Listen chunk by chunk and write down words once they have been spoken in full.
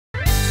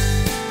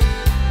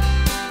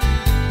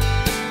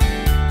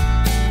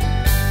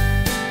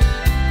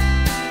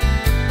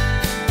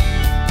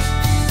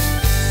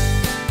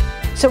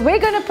So we're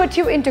going to put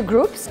you into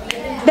groups.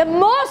 The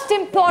most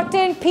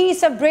important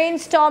piece of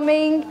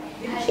brainstorming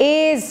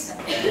is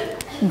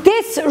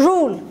this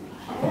rule.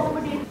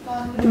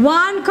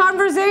 One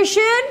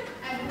conversation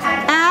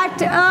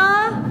at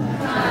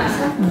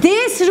a...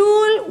 This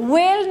rule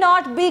will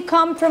not be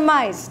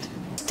compromised.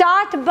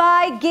 Start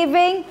by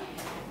giving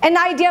an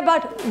idea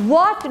about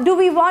what do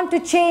we want to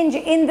change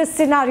in this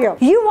scenario.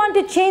 You want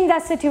to change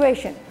that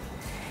situation.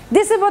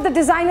 This is what the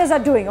designers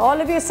are doing. All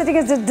of you are sitting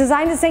as the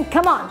designers saying,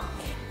 come on.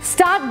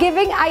 Start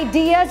giving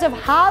ideas of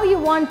how you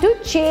want to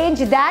change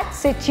that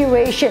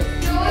situation.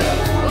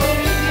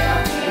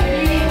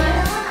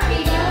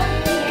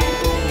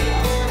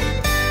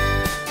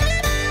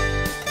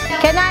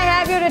 Can I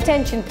have your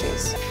attention,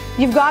 please?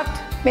 You've got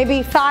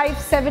maybe 5,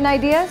 7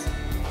 ideas.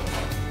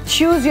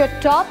 Choose your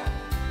top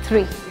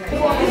 3.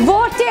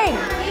 Voting!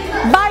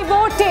 By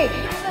voting!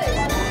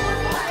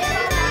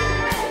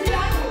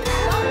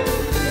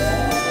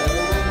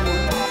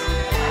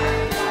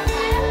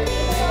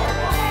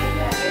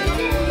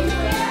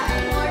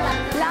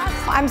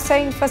 I'm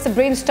saying first the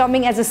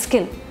brainstorming as a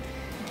skill.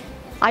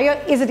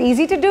 Is it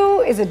easy to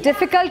do? Is it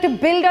difficult to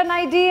build on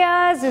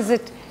ideas?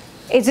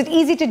 Is it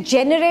easy to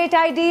generate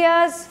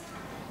ideas?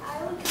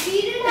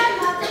 We didn't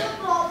have much of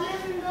a problem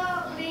in the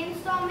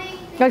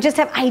brainstorming. You'll just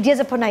have ideas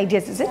upon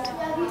ideas, is it?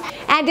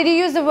 And did you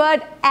use the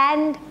word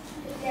and?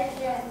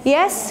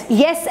 Yes?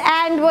 Yes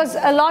and was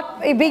a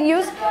lot being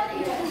used.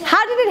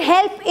 How did it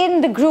help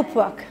in the group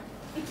work?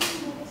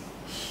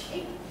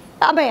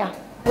 Abhaya.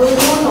 There was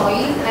no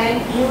noise,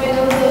 and when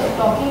there was a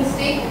talking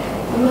stick,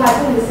 you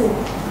had to listen.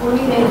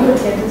 Only then you would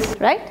get this.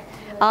 Right?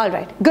 All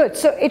right. Good.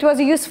 So it was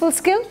a useful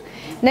skill.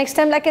 Next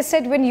time, like I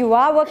said, when you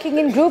are working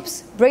in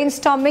groups,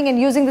 brainstorming and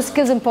using the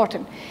skills is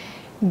important.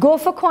 Go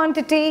for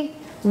quantity,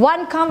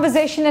 one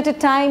conversation at a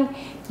time,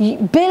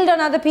 build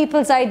on other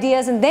people's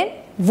ideas, and then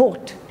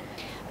vote.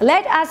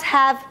 Let us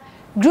have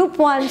group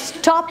 1's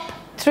top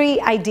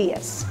 3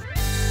 ideas.